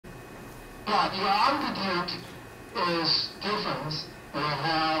But your amplitude is different. We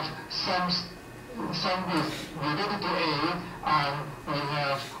have some with related to A, and we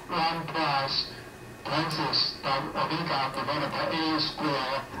have 1 plus parenthesis that omega divided by A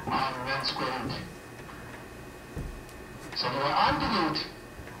square and then square root. So your amplitude,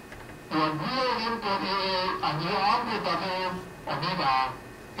 your real input A and your amplitude omega,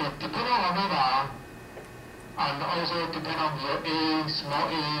 it depends on omega and also depend on your A, small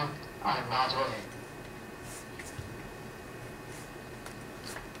a, and large a.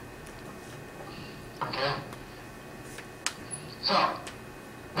 Okay? So,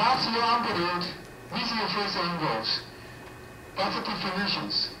 that's your amplitude. These are your phase angles. That's the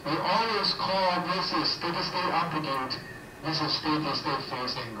definitions. We always call this is steady state amplitude. This is steady state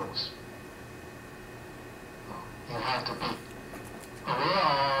phase angles. You have to be aware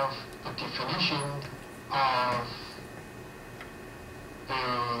of the definition of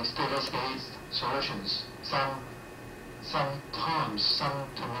the steady state solutions. Some terms, some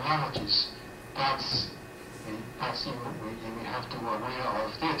terminologies. That's you have to be aware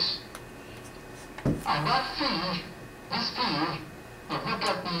of this. And that phi, this phi, if you look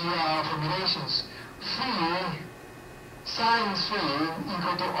at the formulations, phi, sine phi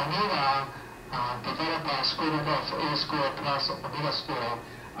equal to omega divided by square root of A square plus omega square,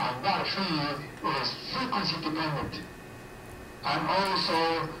 and that phi is frequency dependent, and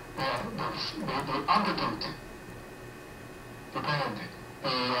also the amplitude dependent.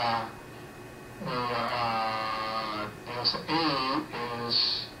 There's A is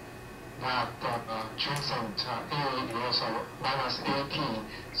that transient A is also minus AT,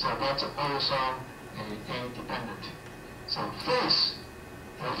 so that's also A dependent. So phase,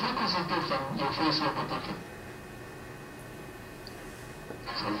 your frequency different, your phase will be different.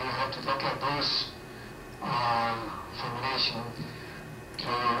 So you have to look at those formulation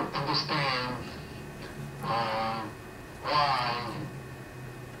to understand why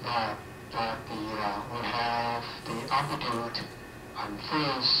we have the amplitude and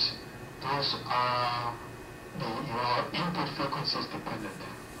phase. Those are your input frequencies dependent.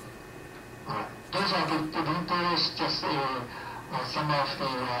 Alright. Those are those just some of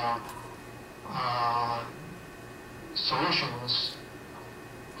the solutions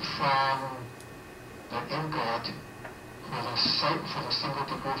from the input for the single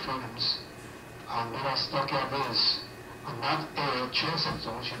degree freedoms. And let us look at this. And not a transient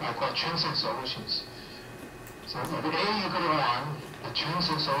solution. I call transient solutions. So if A equal to 1, the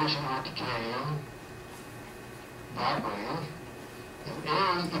transient solution will decay that way. If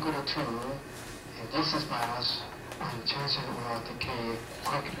A equal to 2, if this is mass, and the transient will decay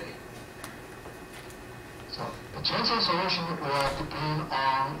quickly. So the transient solution will depend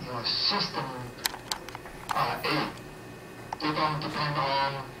on your system A. They don't depend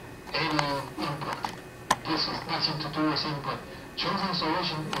on any input. This is nothing to do with input. Transient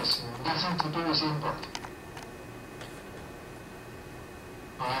solution is nothing to do with input.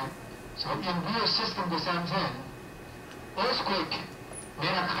 Alright? So in real system the same thing. Earthquake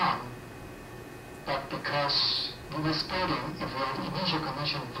may not come, but because in this building, if you have initial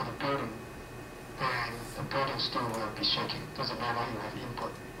condition for the building, then the building still will be shaking. Doesn't matter you have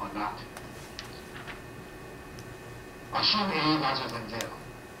input or not. Assume A larger than 0.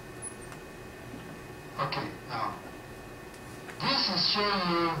 Okay, now this is showing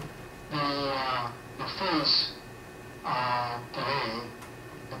you the phase delay.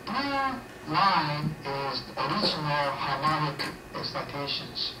 The blue line is the original harmonic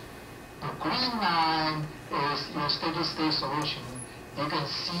excitations. The green line is your steady state solution. You can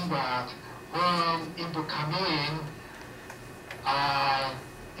see that when input come in,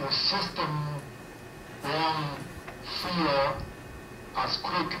 your system won't feel as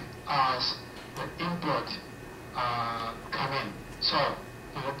quick as the input come in. So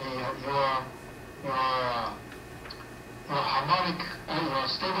your harmonic your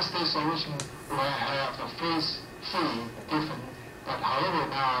steady state solution will have the phase phi different. But however,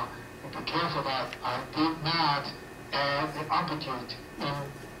 now be careful that I did not add the amplitude in.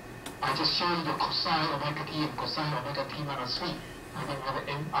 I just showed you the cosine omega t and cosine omega t minus 3. I didn't have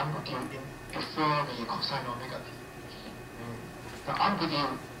an amplitude in before the cosine omega t. The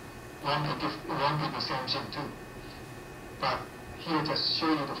amplitude won't be the same thing too. But here just show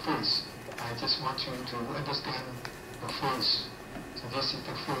you the phase. I just want you to understand the phase. So this is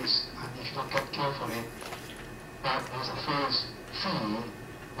the phase, and if you look at carefully, that is a phase phi.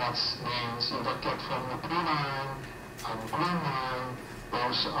 That means you look at from the blue line and green line,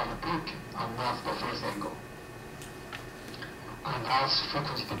 those are the peak, and that's the phase angle. And that's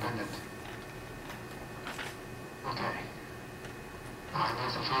frequency dependent. Okay. And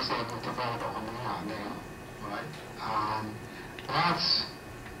there's a phase angle divided by omega there, right? That's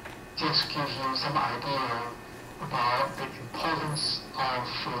just gives you some idea about the importance of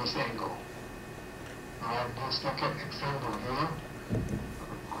phase angle. Alright, let's look at example here.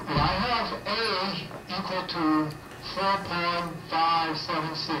 If I have A equal to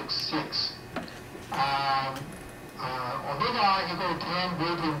 4.5766, omega equal to 10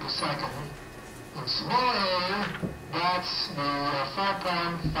 radian per second. In small a, that's the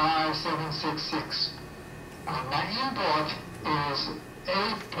 4.5766. My input is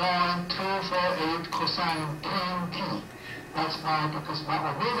 8.248 cosine 10t. That's why, because my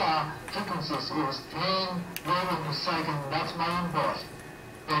omega frequencies is 10 radian per second, that's my input.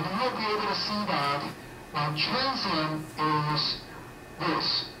 And you'll be able to see that my transient is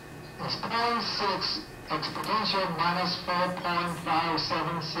this. It's 0.6 exponential minus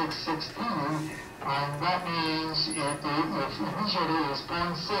 4.5766t, and that means if initially is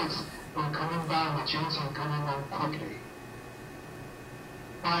 0.6, when coming down, the transient coming down quickly.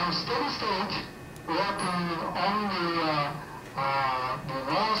 Now in steady state, working on the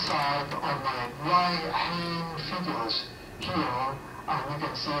wall side of my right-hand figures here, and you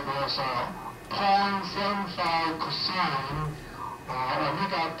can see there's a 0.75 cosine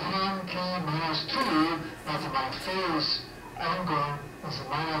omega 10t minus 2, that's my phase angle is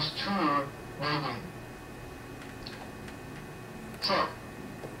minus 2 radian. So,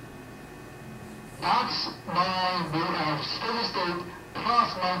 that's my steady state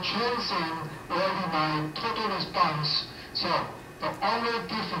plus my transient will be my total response. So, the only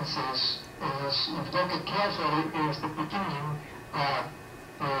differences is, if you look at carefully, is the beginning.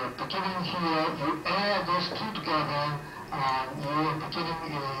 The beginning here, you add those two together, your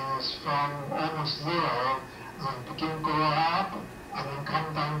beginning is from almost zero, and begin go up, and then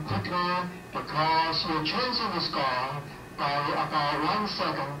come down quickly, because your transient is gone by about 1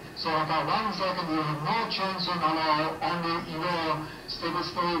 second. So about 1 second, you have no transient at all, only your steady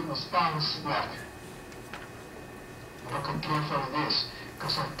state response left. Look at carefully this,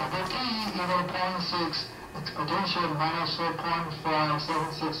 because of WT equal 0.6 exponential minus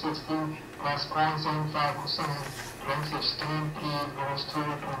 4.5766 plus 0.75 cosine parenthesis 10t minus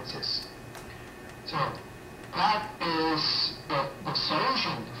 2.6. So that is the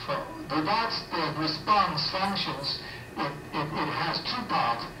solution for that's the response functions. It has two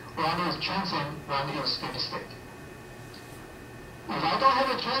parts. One is transient, one is steady state. If I don't have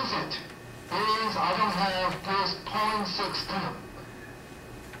a transient, means I don't have this 0.6 term.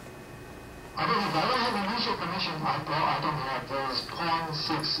 If I don't have initial condition, I don't have this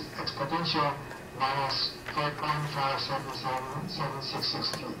 0.6 exponential minus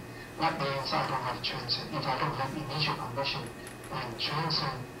 4.577663. That means I don't have transient. If I don't have initial condition, then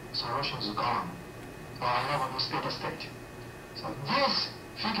transient solution is gone. Or I have a steady state. So this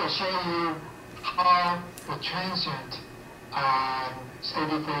figure shows you how the transient and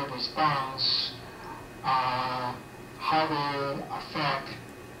steady state response, how they affect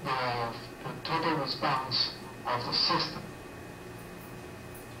the total response of the system.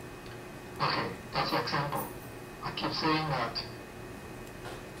 Okay, that's the example. I keep saying that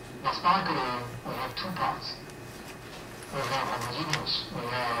mathematically we have two parts. We have homogeneous, we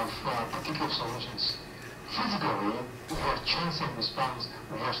have particular solutions. Physically, we have transient response,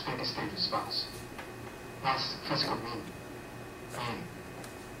 we have steady state response. That's physical meaning.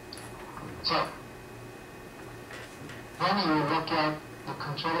 So, when you look at the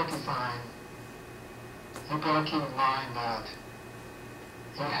controller design, you gotta keep in mind that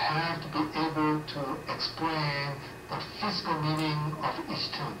you have to be able to explain the physical meaning of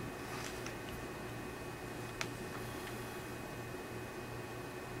each term.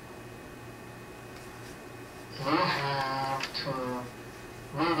 You have to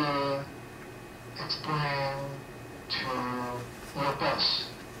really explain to your boss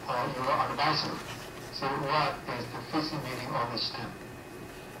or your advisor, so what is the physical meaning of each term.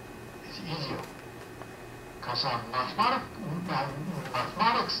 It's easier. Because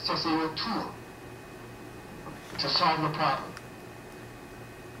mathematics is just a tool to solve the problem.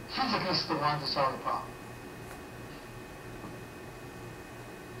 Physics is the one to solve the problem.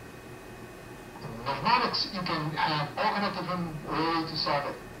 In mathematics, you can have all kinds of different ways to solve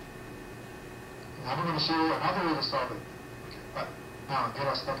it. And I'm going to show you another way to solve it. But now, let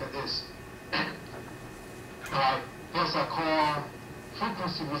us look at this. Alright, there's a called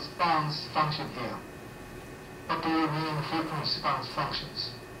frequency response function here. What do you mean frequency response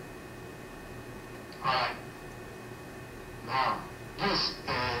functions? Alright. Now, this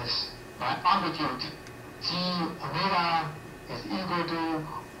is my amplitude. G omega is equal to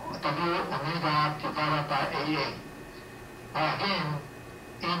W omega divided by AA. Now again,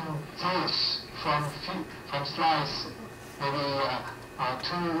 in this from slides maybe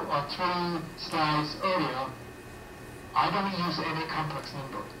 2 or 3 slides earlier, I don't use any complex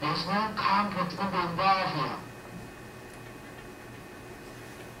number. There's no complex number involved here.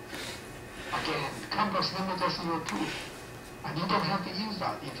 Again, complex number just your proof. And you don't have to use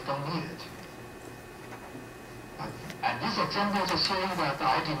that if you don't need it. And this example just shows you that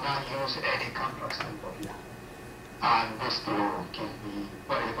I did not use any complex number here. And this still give me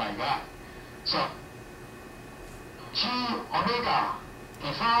whatever I got. So, G omega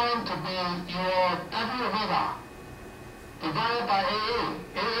defined to be your W omega divided by AA.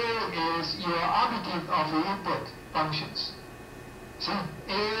 AA is your amplitude of the input functions. See,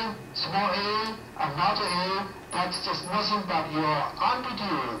 A, small a, and larger a, that's just nothing but your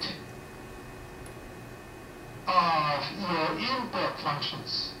amplitude of your input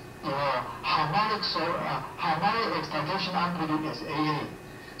functions. Your harmonic excitation amplitude is AA.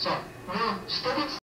 So, we'll study